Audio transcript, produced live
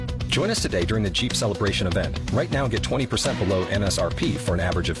Join us today during the Jeep Celebration event. Right now, get 20% below MSRP for an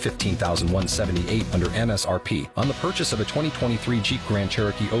average of $15,178 under MSRP on the purchase of a 2023 Jeep Grand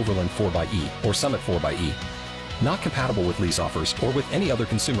Cherokee Overland 4xE or Summit 4xE. Not compatible with lease offers or with any other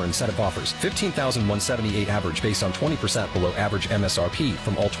consumer incentive offers. $15,178 average based on 20% below average MSRP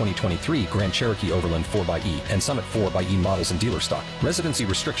from all 2023 Grand Cherokee Overland 4xE and Summit 4xE models in dealer stock. Residency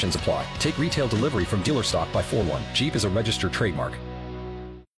restrictions apply. Take retail delivery from dealer stock by 4/1. Jeep is a registered trademark.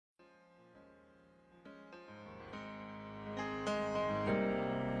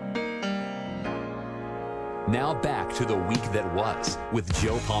 Now back to the week that was with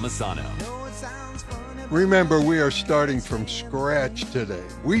Joe Palmisano. Remember, we are starting from scratch today.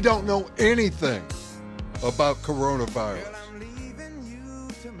 We don't know anything about coronavirus.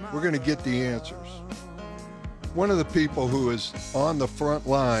 We're going to get the answers. One of the people who is on the front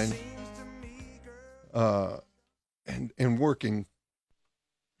line and working,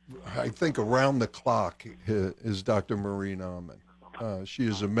 I think, around the clock is Dr. Maureen Ahmann. She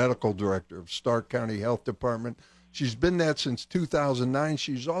is a medical director of Stark County Health Department. She's been that since 2009.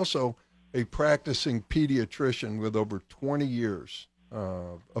 She's also a practicing pediatrician with over 20 years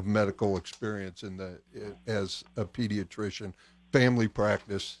of medical experience as a pediatrician, family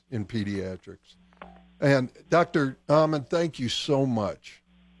practice in pediatrics. And Dr. Ahmann, thank you so much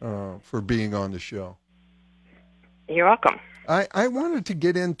for being on the show. You're welcome. I wanted to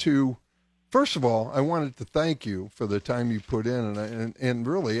get into, first of all, I wanted to thank you for the time you put in and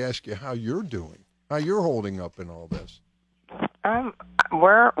really ask you how you're doing, how you're holding up in all this.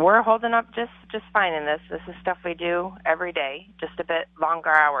 We're holding up just fine in this. This is stuff we do every day, just a bit longer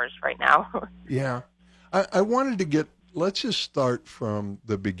hours right now. Yeah. I wanted to let's just start from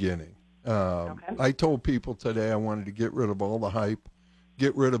the beginning. Okay. I told people today I wanted to get rid of all the hype,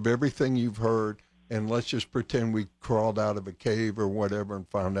 get rid of everything you've heard, and let's just pretend we crawled out of a cave or whatever and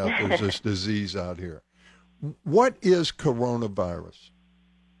found out there's this disease out here. What is coronavirus?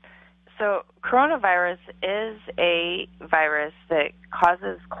 So coronavirus is a virus that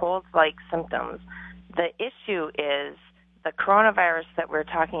causes cold-like symptoms. The issue is the coronavirus that we're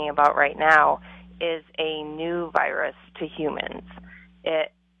talking about right now is a new virus to humans.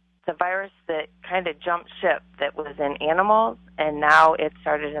 It's a virus that kind of jumped ship that was in animals, and now it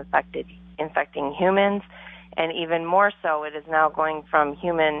started infecting humans, and even more so, it is now going from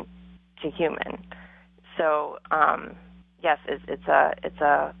human to human. So, yes, it's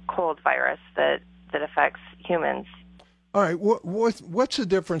a cold virus that affects humans. All right, what's the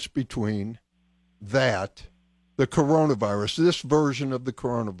difference between that, the coronavirus, this version of the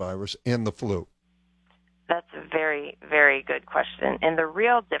coronavirus, and the flu? That's a very, very good question. And the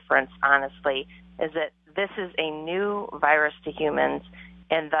real difference, honestly, is that this is a new virus to humans,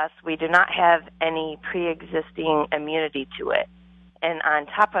 and thus we do not have any pre-existing immunity to it. And on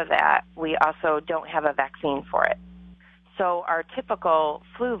top of that, we also don't have a vaccine for it. So our typical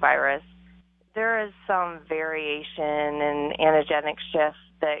flu virus, there is some variation and antigenic shift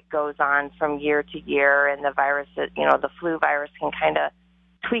that goes on from year to year, and the virus, the flu virus can kind of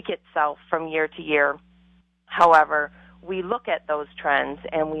tweak itself from year to year. However, we look at those trends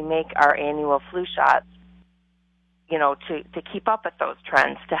and we make our annual flu shots, to keep up with those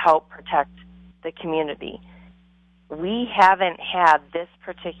trends to help protect the community. We haven't had this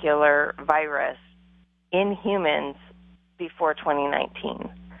particular virus in humans before 2019.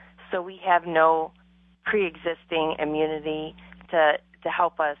 So we have no pre-existing immunity to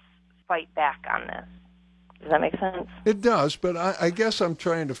help us fight back on this. Does that make sense? It does, but I guess I'm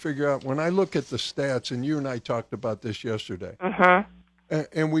trying to figure out, when I look at the stats, and you and I talked about this yesterday,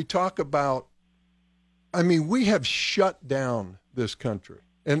 and we talk about, we have shut down this country.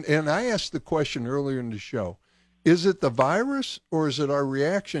 And I asked the question earlier in the show, is it the virus or is it our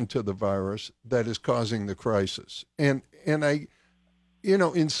reaction to the virus that is causing the crisis? And I,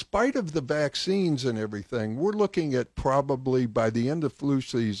 in spite of the vaccines and everything, we're looking at probably by the end of flu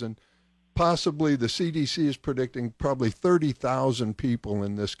season, possibly the CDC is predicting probably 30,000 people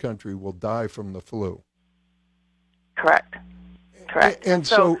in this country will die from the flu. Correct. And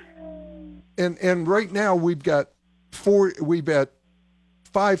so right now we've got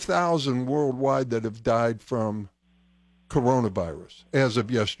 5,000 worldwide that have died from coronavirus as of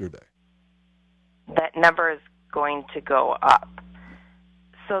yesterday. That number is going to go up.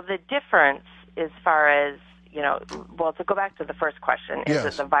 So the difference as far as, to go back to the first question, is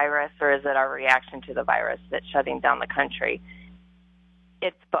it the virus or is it our reaction to the virus that's shutting down the country?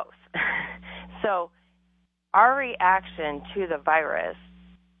 It's both. So our reaction to the virus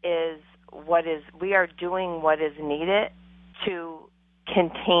is we are doing what is needed to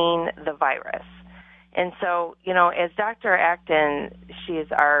contain the virus. And so, as Dr. Acton, she's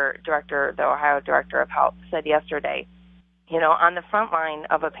our director, the Ohio Director of Health, said yesterday, on the front line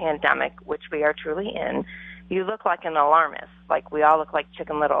of a pandemic, which we are truly in, you look like an alarmist. Like we all look like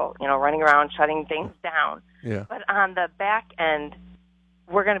Chicken Little, running around, shutting things down. Yeah. But on the back end,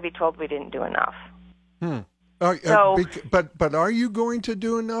 we're going to be told we didn't do enough. But are you going to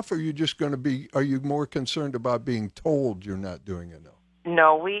do enough, or are you just going to be? Are you more concerned about being told you're not doing enough?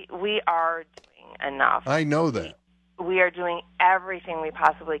 No, we are doing enough. I know that. We are doing everything we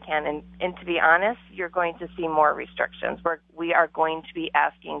possibly can, and to be honest, you're going to see more restrictions. We are going to be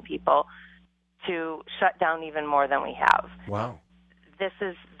asking people to shut down even more than we have. Wow. This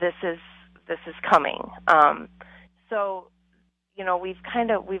is coming. So,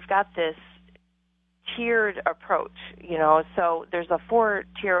 we've got this tiered approach, so there's a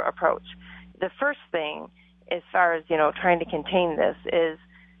 4-tier approach. The first thing, as far as, trying to contain this, is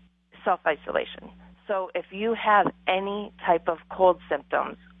self-isolation. So if you have any type of cold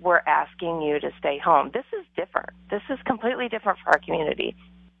symptoms, we're asking you to stay home. This is different. This is completely different for our community.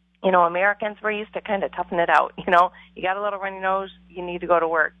 Americans, we're used to kind of toughing it out. You got a little runny nose, you need to go to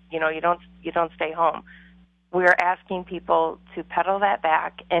work. You don't stay home. We're asking people to pedal that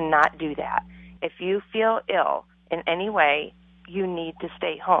back and not do that. If you feel ill in any way, you need to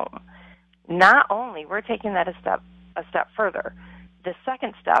stay home. Not only, we're taking that a step further. The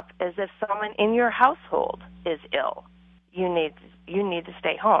second step is if someone in your household is ill, you need to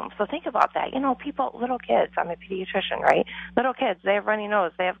stay home. So think about that. People, little kids, I'm a pediatrician, right? Little kids, they have runny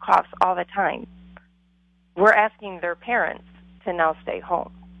nose, they have coughs all the time. We're asking their parents to now stay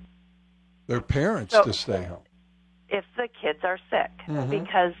home. Their parents to stay home? If the kids are sick,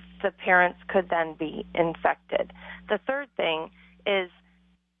 because the parents could then be infected. The third thing is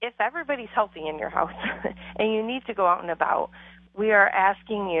if everybody's healthy in your house and you need to go out and about, we are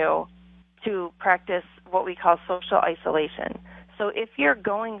asking you to practice what we call social isolation. So if you're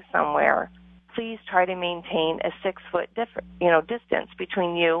going somewhere, please try to maintain a 6-foot distance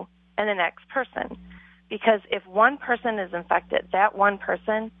between you and the next person. Because if one person is infected, that one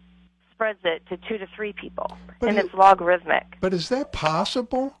person spreads it to 2 to 3 people, and it's logarithmic. But is that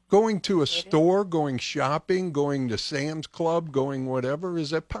possible? Going to a store, going shopping, going to Sam's Club, going whatever,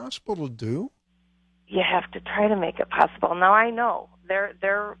 is that possible to do? You have to try to make it possible. Now, I know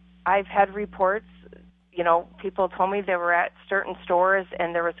I've had reports, people told me they were at certain stores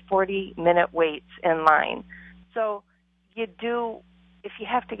and there was 40-minute waits in line. So if you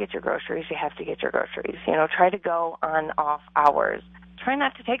have to get your groceries, you have to get your groceries. Try to go on off hours. Try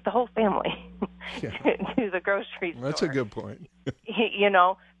not to take the whole family to the grocery store. That's a good point.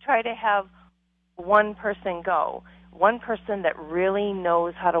 Try to have one person go, one person that really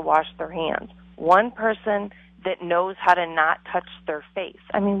knows how to wash their hands, one person that knows how to not touch their face.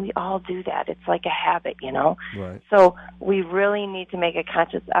 I mean, we all do that. It's like a habit, Right. So we really need to make a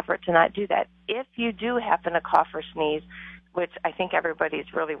conscious effort to not do that. If you do happen to cough or sneeze, which I think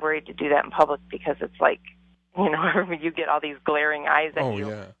everybody's really worried to do that in public because it's like, you get all these glaring eyes at you.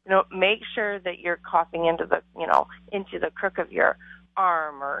 Yeah. Make sure that you're coughing into the crook of your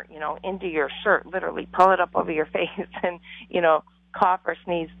arm or, into your shirt. Literally pull it up over your face and, cough or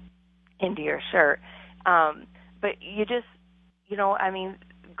sneeze into your shirt. But you just,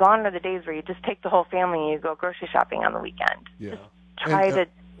 gone are the days where you just take the whole family and you go grocery shopping on the weekend. Yeah. Just try to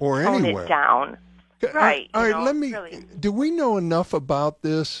or tone anywhere. it down. Right. All right, do we know enough about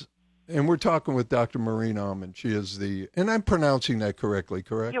this? And we're talking with Dr. Maureen Ahmann. She is and I'm pronouncing that correctly,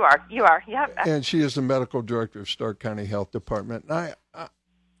 correct? You are, yeah. And she is the medical director of Stark County Health Department.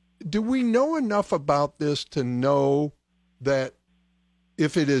 Do we know enough about this to know that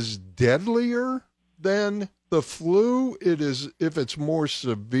if it is deadlier than the flu, if it's more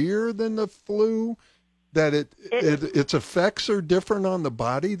severe than the flu, that its effects are different on the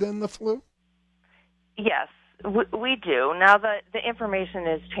body than the flu? Yes. We do. Now, the information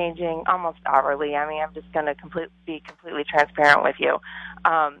is changing almost hourly. I mean, I'm just going to be completely transparent with you.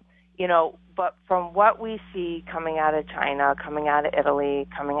 But from what we see coming out of China, coming out of Italy,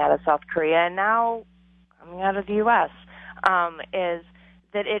 coming out of South Korea, and now coming out of the U.S., is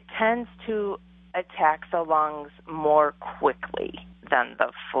that it tends to attack the lungs more quickly than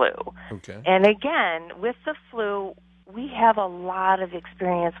the flu. Okay. And again, with the flu, we have a lot of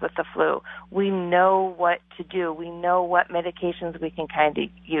experience with the flu. We know what to do. We know what medications we can kind of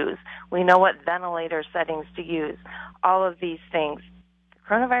use. We know what ventilator settings to use. All of these things.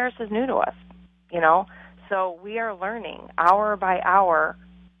 Coronavirus is new to us, So we are learning hour by hour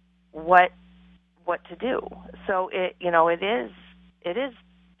what to do. So it is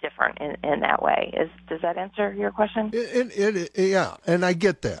different in that way. Does that answer your question? Yeah, and I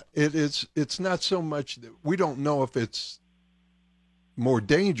get that. It's not so much that we don't know if it's more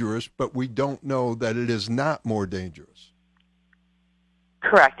dangerous, but we don't know that it is not more dangerous.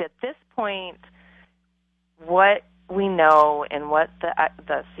 Correct. At this point, what we know and what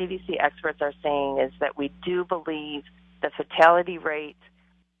the CDC experts are saying is that we do believe the fatality rate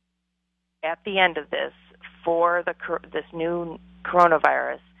at the end of this for this new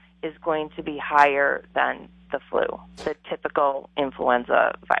coronavirus is going to be higher than the flu, the typical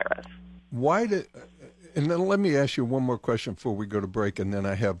influenza virus. And then let me ask you one more question before we go to break, and then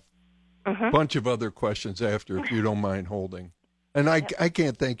I have a bunch of other questions after, if you don't mind holding. And I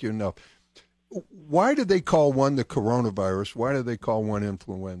can't thank you enough. Why do they call one the coronavirus? Why do they call one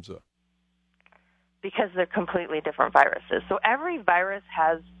influenza? Because they're completely different viruses. So every virus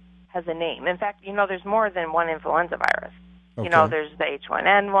has a name. In fact, there's more than one influenza virus. Okay. There's the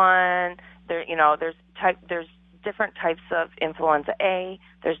H1N1. There's different types of influenza A.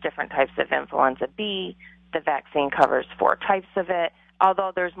 There's different types of influenza B. The vaccine covers 4 types of it,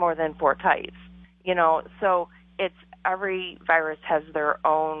 although there's more than 4 types. So it's every virus has their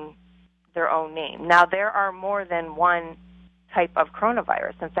own name. Now, there are more than one type of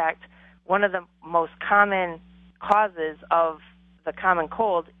coronavirus. In fact, one of the most common causes of the common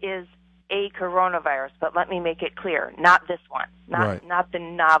cold is a coronavirus, but let me make it clear, not this one, not the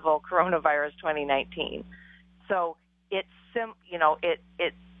novel coronavirus 2019. So it's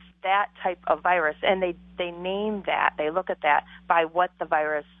that type of virus, and they name that, they look at that by what the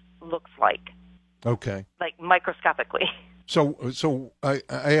virus looks like. Okay. Like microscopically. So I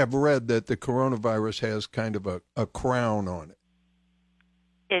have read that the coronavirus has kind of a crown on it.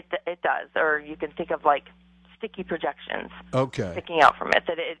 It does, or you can think of like sticky projections sticking out from it,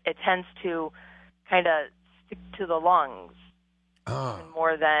 that it tends to kind of stick to the lungs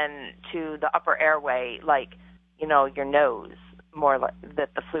more than to the upper airway, like, your nose, more like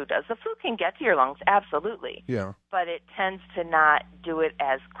that the flu does. The flu can get to your lungs, absolutely. Yeah. But it tends to not do it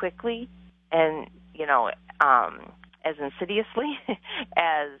as quickly and, as insidiously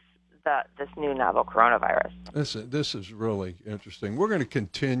as this new novel coronavirus. This is really interesting. We're going to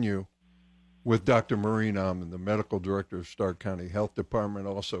continue with Dr. Maureen Ahmann, the medical director of Stark County Health Department,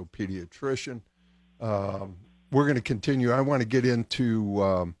 also pediatrician. We're going to continue. I want to get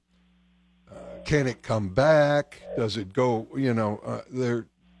into can it come back? Does it go?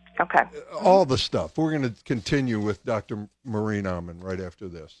 Okay. All the stuff. We're going to continue with Dr. Maureen Ahmann right after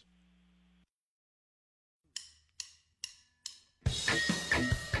this.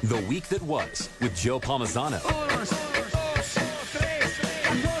 The Week That Was with Joe Palmisano.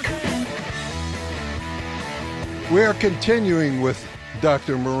 We are continuing with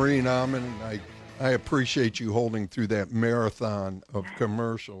Dr. Maureen Ahmann. I appreciate you holding through that marathon of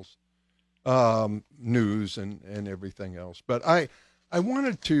commercials, news, and everything else. But I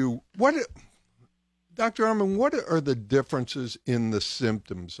wanted to, Dr. Ahmann, what are the differences in the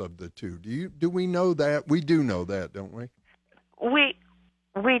symptoms of the two? Do we know that? We do know that, don't we?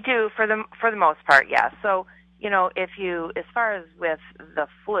 We do for the most part, yes. So, as far as with the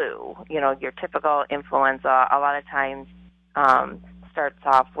flu, your typical influenza, a lot of times starts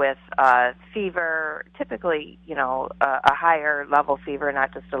off with fever, typically, a higher level fever,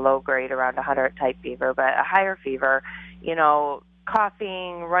 not just a low grade around 100 type fever, but a higher fever,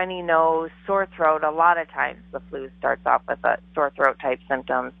 coughing, runny nose, sore throat. A lot of times the flu starts off with a sore throat type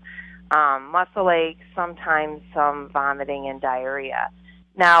symptoms, muscle aches, sometimes some vomiting and diarrhea.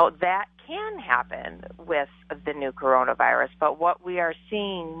 Now, that can happen with the new coronavirus, but what we are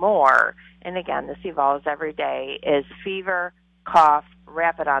seeing more, and again, this evolves every day, is fever, cough,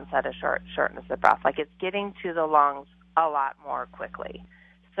 rapid onset of shortness of breath. Like it's getting to the lungs a lot more quickly.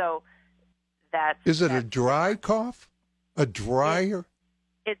 So Is it a dry cough? A drier?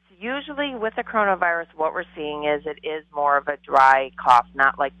 It's usually with the coronavirus, what we're seeing is it is more of a dry cough,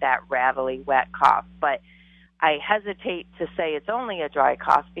 not like that rattly, wet cough. But I hesitate to say it's only a dry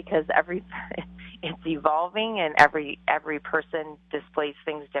cough because it's evolving and every person displays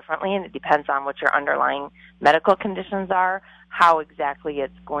things differently, and it depends on what your underlying medical conditions are, how exactly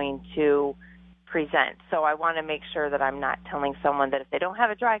it's going to present. So I want to make sure that I'm not telling someone that if they don't have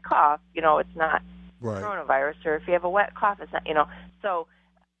a dry cough, it's not coronavirus, or if you have a wet cough, it's not, So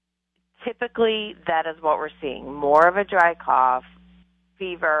typically that is what we're seeing, more of a dry cough,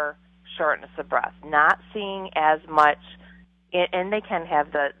 fever, shortness of breath, not seeing as much, and they can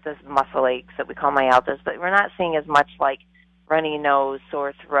have the muscle aches that we call myalgias, but we're not seeing as much like runny nose,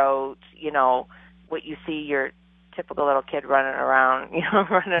 sore throat, what you see your typical little kid running around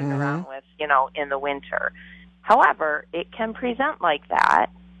with, in the winter. However, it can present like that,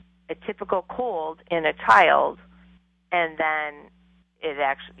 a typical cold in a child, and then it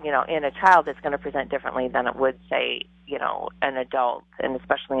actually, in a child, it's going to present differently than it would, say, an adult, and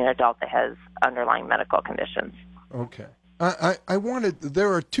especially an adult that has underlying medical conditions. Okay.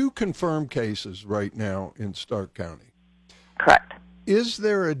 There are 2 confirmed cases right now in Stark County. Correct. Is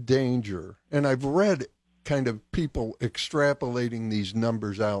there a danger, and I've read kind of people extrapolating these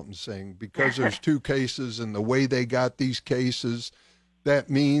numbers out and saying because there's 2 cases and the way they got these cases, that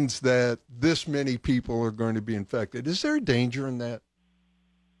means that this many people are going to be infected. Is there a danger in that?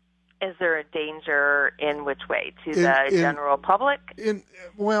 Is there a danger in which way? To the general public?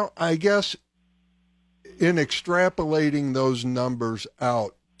 Well, I guess in extrapolating those numbers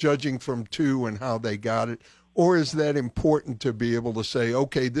out, judging from 2 and how they got it, or is that important to be able to say,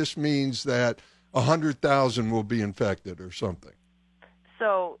 okay, this means that 100,000 will be infected or something?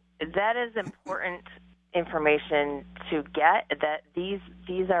 So that is important information to get. That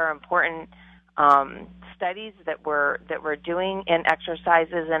these are important studies that we're doing in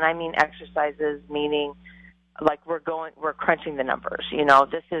exercises, and I mean exercises meaning like we're crunching the numbers.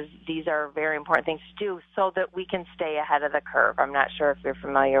 These are very important things to do so that we can stay ahead of the curve. I'm not sure if you're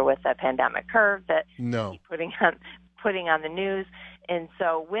familiar with the pandemic curve that no. keep putting on the news. And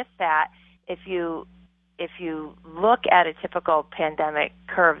so with that, if you look at a typical pandemic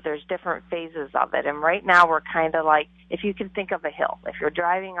curve, there's different phases of it. And right now we're kind of like, if you can think of a hill, if you're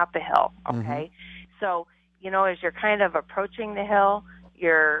driving up a hill, okay? Mm-hmm. So, as you're kind of approaching the hill,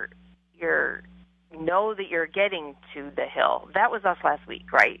 you're know that you're getting to the hill. That was us last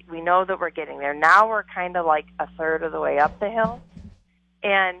week, right? We know that we're getting there. Now we're kind of like a third of the way up the hill.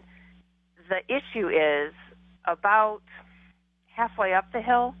 And the issue is about halfway up the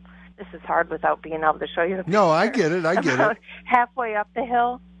hill. This is hard without being able to show you the picture. No, I get it. Halfway up the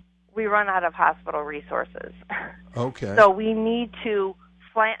hill, we run out of hospital resources. Okay. So we need to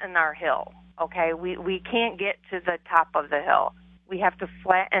flatten our hill, okay? We can't get to the top of the hill. We have to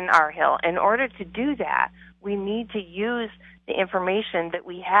flatten our hill. In order to do that, we need to use the information that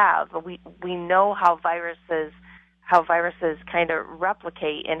we have. We know how viruses kind of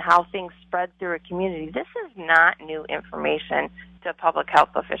replicate and how things spread through a community. This is not new information to public health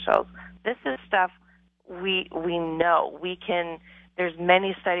officials. This is stuff we know. There's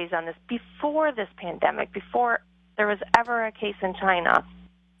many studies on this before this pandemic, before there was ever a case in China.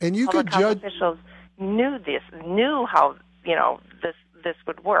 And you public could health judge officials knew how this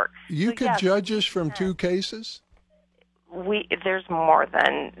would work. You could judge us from 2 cases? There's more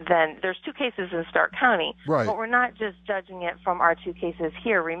than there's 2 cases in Stark County, right? But we're not just judging it from our 2 cases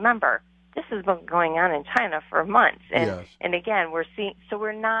here. Remember, this has been going on in China for months, and yes. And again,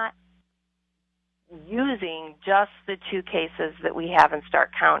 we're not using just the 2 cases that we have in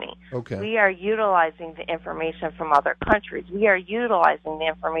Stark County. Okay. We are utilizing the information from other countries. We are utilizing the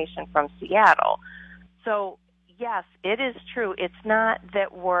information from Seattle. So yes, it is true. It's not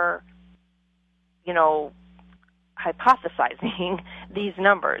that we're, hypothesizing these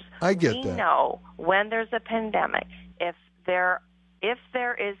numbers. I get that. We know when there's a pandemic, if there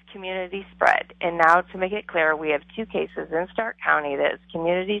is community spread, and now to make it clear, we have 2 cases in Stark County that is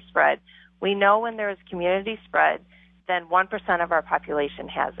community spread. We know when there is community spread, then 1% of our population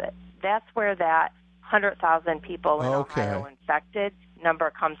has it. That's where that 100,000 people in Ohio infected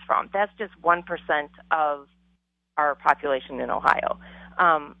number comes from. That's just 1% of our population in Ohio.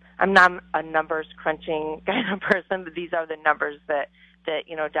 I'm not a numbers crunching kind of person, but these are the numbers that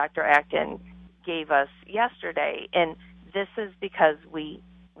Dr. Acton gave us yesterday. And this is because we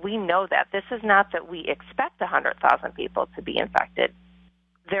know that. This is not that we expect 100,000 people to be infected.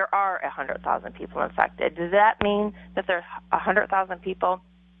 There are 100,000 people infected. Does that mean that there's 100,000 people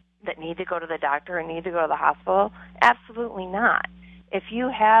that need to go to the doctor and need to go to the hospital? Absolutely not. If you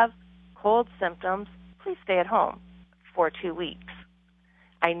have cold symptoms, please stay at home for 2 weeks.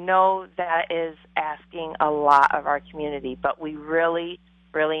 I know that is asking a lot of our community, but we really,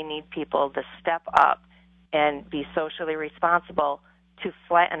 really need people to step up and be socially responsible to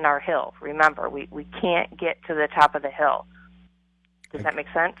flatten our hill. Remember, we can't get to the top of the hill. Does that make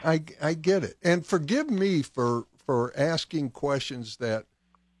sense? I get it. And forgive me for asking questions that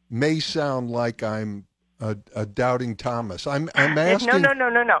may sound like I'm a doubting Thomas. I'm asking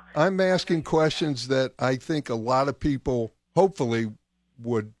No. I'm asking questions that I think a lot of people hopefully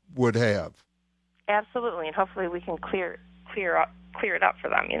would have. Absolutely, and hopefully we can clear it up for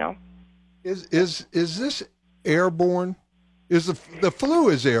them. Is this airborne? Is the flu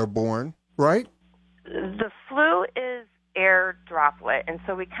is airborne, right? The flu is air droplet, and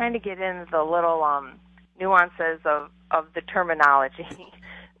so we kind of get into the little nuances of the terminology.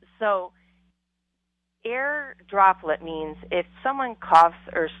 So air droplet means if someone coughs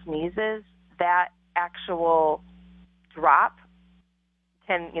or sneezes, that actual drop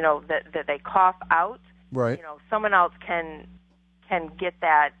can, that they cough out, right? Someone else can get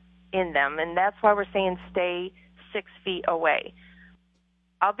that in them, and that's why we're saying stay 6 feet away.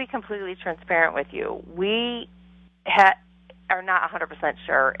 I'll be completely transparent with you. We are not 100%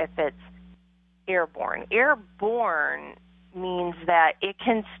 sure if it's airborne. Airborne means that it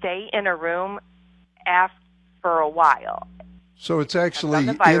can stay in a room for a while. So it's actually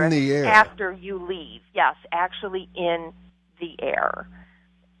in the air. After you leave. Yes, actually in the air,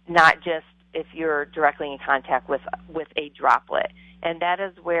 not just if you're directly in contact with a droplet. And that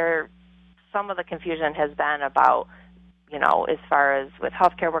is where some of the confusion has been about, as far as with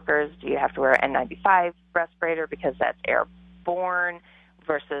healthcare workers, do you have to wear an N95 respirator because that's airborne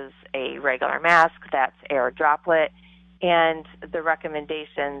versus a regular mask that's air droplet. And the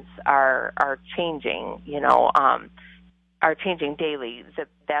recommendations are changing, are changing daily.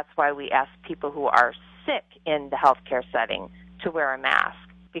 That's why we ask people who are sick in the healthcare setting to wear a mask,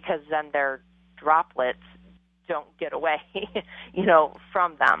 because then their droplets don't get away,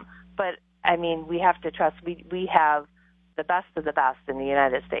 from them. But, we have to trust. We have the best of the best in the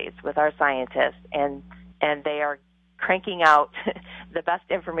United States with our scientists, and they are cranking out the best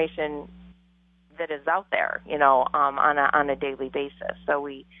information that is out there, on a daily basis. So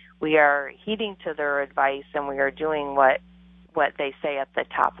we are heeding to their advice, and we are doing what they say at the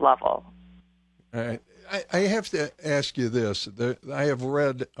top level. All right. I have to ask you this. I have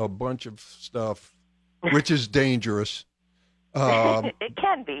read a bunch of stuff, which is dangerous. It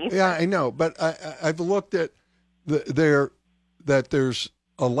can be. Yeah, I know. But I've looked at that there's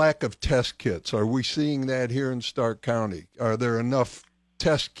a lack of test kits. Are we seeing that here in Stark County? Are there enough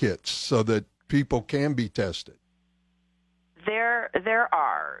test kits so that people can be tested? There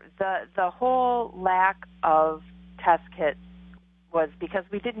are. The whole lack of test kits was because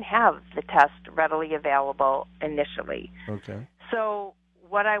we didn't have the test readily available initially. Okay. So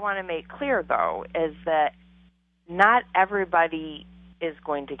what I want to make clear, though, is that not everybody is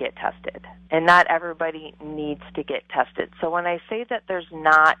going to get tested, and not everybody needs to get tested. So when I say that there's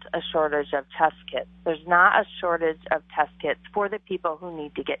not a shortage of test kits, there's not a shortage of test kits for the people who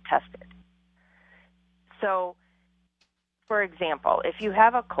need to get tested. So, for example, if you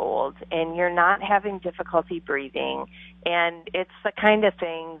have a cold and you're not having difficulty breathing, and it's the kind of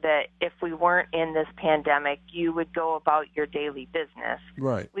thing that if we weren't in this pandemic, you would go about your daily business.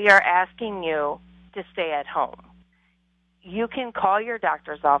 Right. We are asking you to stay at home. You can call your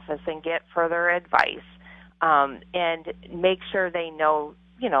doctor's office and get further advice, and make sure they know,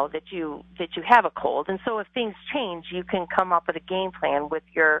 that you have a cold. And so if things change, you can come up with a game plan with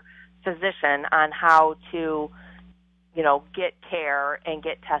your physician on how to, get care and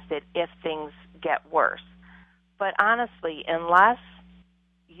get tested if things get worse. But honestly, unless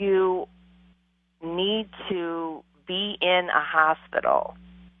you need to be in a hospital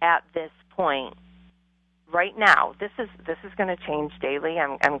at this point, right now, this is going to change daily.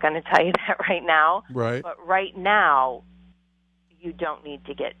 I'm going to tell you that right now. Right. But right now, you don't need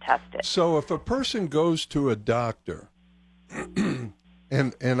to get tested. So if a person goes to a doctor, and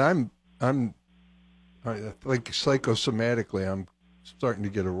I'm like psychosomatically, I'm starting to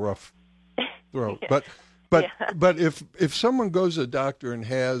get a rough throat. But if someone goes to a doctor and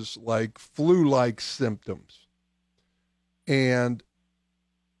has like flu-like symptoms, and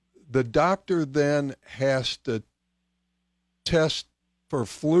the doctor then has to test for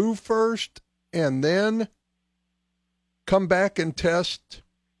flu first and then come back and test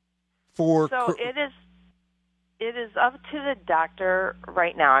for... So it is up to the doctor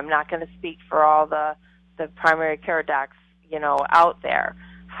right now. I'm not going to speak for all the primary care docs, out there.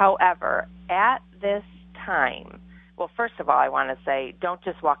 However, at this time, well, first of all, I want to say don't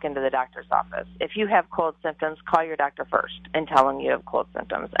just walk into the doctor's office. If you have cold symptoms, call your doctor first and tell them you have cold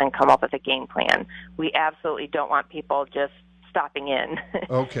symptoms and come up with a game plan. We absolutely don't want people just stopping in,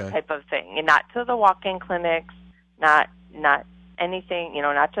 okay, type of thing. And not to the walk-in clinics, not anything,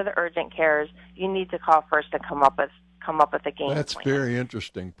 not to the urgent cares. You need to call first and come up with a game plan. That's a very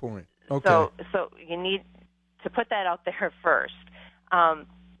interesting point. Okay. So you need to put that out there first.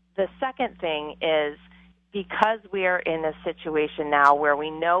 The second thing is, because we are in a situation now where we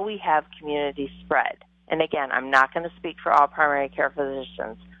know we have community spread, and again, I'm not going to speak for all primary care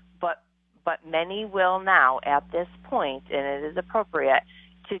physicians, but many will now at this point, and it is appropriate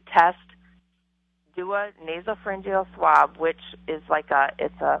to do a nasopharyngeal swab, which is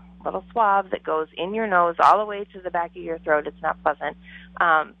it's a little swab that goes in your nose all the way to the back of your throat. It's not pleasant.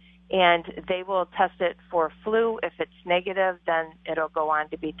 and they will test it for flu. If it's negative, then it'll go on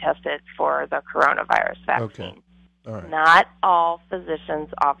to be tested for the coronavirus vaccine. Okay. All right. Not all physicians'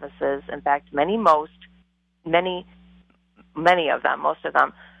 offices, in fact, many of them, most of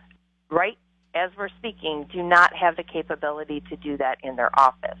them, right as we're speaking, do not have the capability to do that in their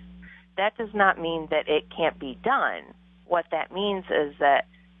office. That does not mean that it can't be done. What that means is that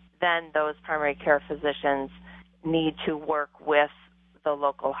then those primary care physicians need to work with the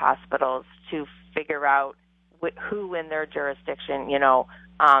local hospitals to figure out who in their jurisdiction,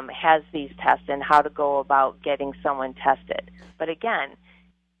 has these tests and how to go about getting someone tested. But again,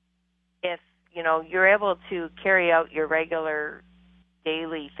 if, you're able to carry out your regular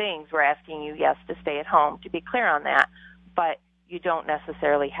daily things, we're asking you, yes, to stay at home, to be clear on that, but you don't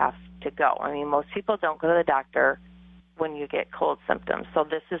necessarily have to go. I mean, most people don't go to the doctor when you get cold symptoms, so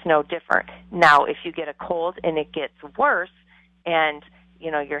this is no different. Now, if you get a cold and it gets worse and,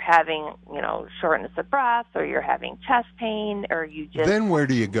 you're having, shortness of breath or you're having chest pain or you just... Then where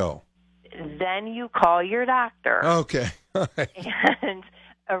do you go? Then you call your doctor. Okay. All right. And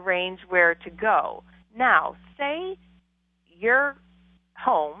arrange where to go. Now, say you're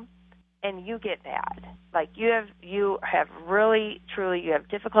home and you get bad. Like you have really, truly, you have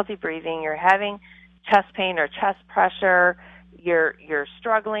difficulty breathing, you're having chest pain or chest pressure, you're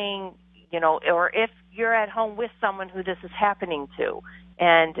struggling, or if you're at home with someone who this is happening to,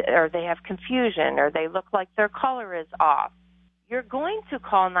 or they have confusion, or they look like their color is off, you're going to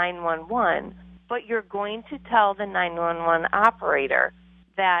call 911, but you're going to tell the 911 operator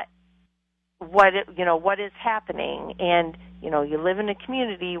that what is happening, and you live in a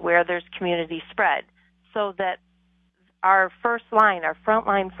community where there's community spread, so that our frontline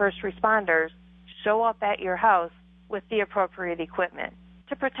first responders show up at your house with the appropriate equipment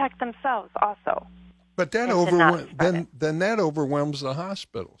to protect themselves also. But that then that overwhelms the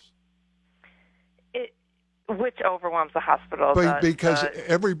hospitals. Which overwhelms the hospitals? Because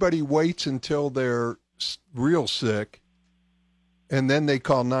everybody waits until they're real sick, and then they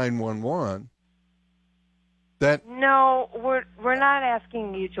call 911. No, we're not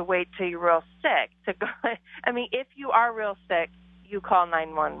asking you to wait till you're real sick to go. I mean, if you are real sick, you call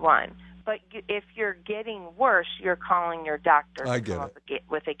 911. But if you're getting worse, you're calling your doctor to come up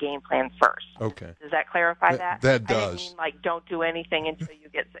with a game plan first. Okay. Does that clarify that? That does. I didn't mean like don't do anything until you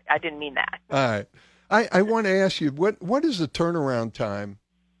get sick. I didn't mean that. All right. I want to ask you, what is the turnaround time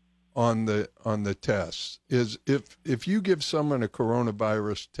on the tests? Is if you give someone a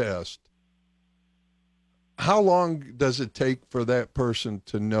coronavirus test, how long does it take for that person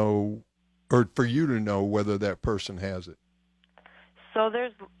to know, or for you to know whether that person has it? So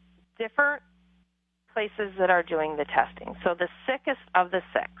there's different places that are doing the testing. So the sickest of the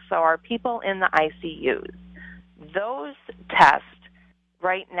sick, so our people in the ICUs, those tests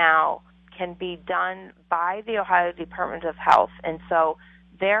right now can be done by the Ohio Department of Health. And so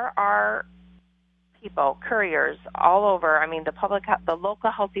there are people, couriers all over. I mean, the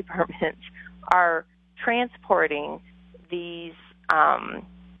local health departments are transporting these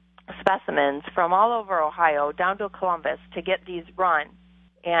specimens from all over Ohio down to Columbus to get these run.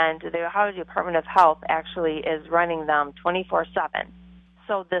 And the Ohio Department of Health actually is running them 24/7.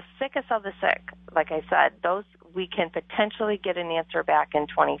 So the sickest of the sick, like I said, those we can potentially get an answer back in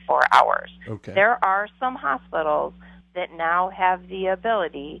 24 hours. Okay. There are some hospitals that now have the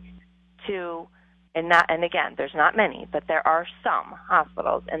ability to, and again, there's not many, but there are some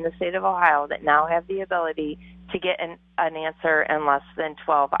hospitals in the state of Ohio that now have the ability to get an answer in less than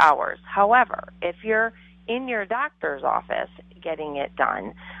 12 hours. However, if you're in your doctor's office getting it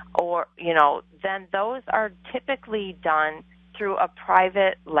done, or, then those are typically done through a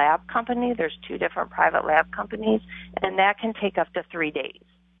private lab company. There's 2 different private lab companies, and that can take up to 3 days.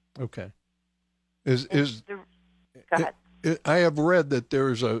 Okay. Go ahead. I have read that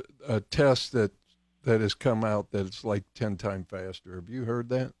there's a test that has come out that it's like 10 times faster. Have you heard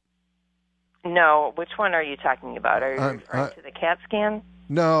that? No. Which one are you talking about? Are you referring to the CAT scan?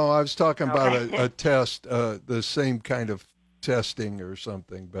 No, I was talking about a test, the same kind of testing or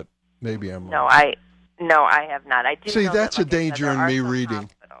something, but maybe I'm wrong. No, I have not. I do. See, know that's that, like a danger in me reading.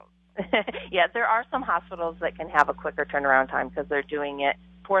 Yeah, there are some hospitals that can have a quicker turnaround time because they're doing it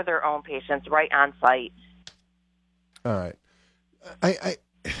for their own patients right on site. All right, I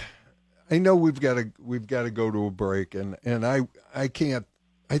know we've got to go to a break, and I can't.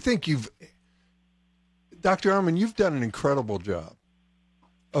 I think Dr. Ahmann, you've done an incredible job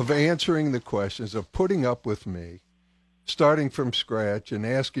of answering the questions, of putting up with me, starting from scratch and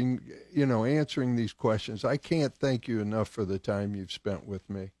answering these questions. I can't thank you enough for the time you've spent with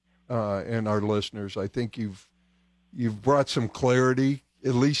me and our listeners. I think you've brought some clarity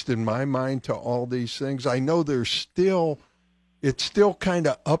at least in my mind, to all these things. I know it's still kind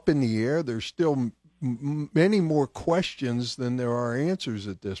of up in the air. There's still many more questions than there are answers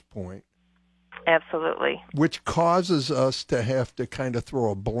at this point. Absolutely. Which causes us to have to kind of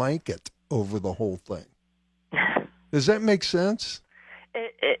throw a blanket over the whole thing. Does that make sense?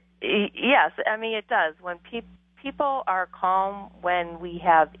 Yes, I mean, it does. When people are calm when we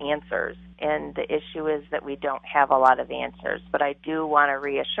have answers, and the issue is that we don't have a lot of answers. But I do want to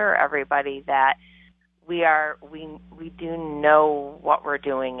reassure everybody that we do know what we're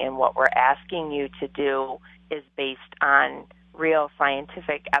doing, and what we're asking you to do is based on real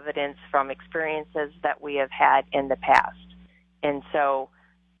scientific evidence from experiences that we have had in the past. And so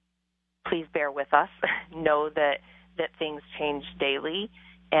please bear with us. Know that things change daily,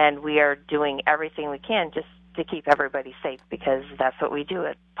 and we are doing everything we can just to keep everybody safe, because that's what we do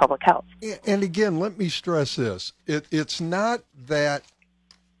at Public Health. And again, let me stress this. It's not that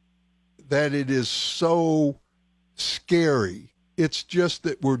it is so scary. It's just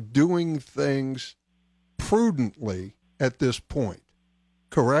that we're doing things prudently at this point.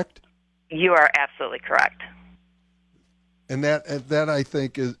 Correct? You are absolutely correct. And that I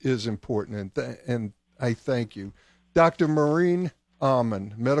think is important, and I thank you. Dr. Maureen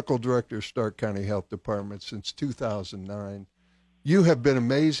Ahmann, Medical Director, Stark County Health Department since 2009. You have been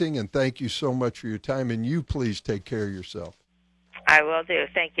amazing, and thank you so much for your time, and you please take care of yourself. I will do.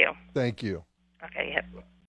 Thank you. Thank you. Okay, yep.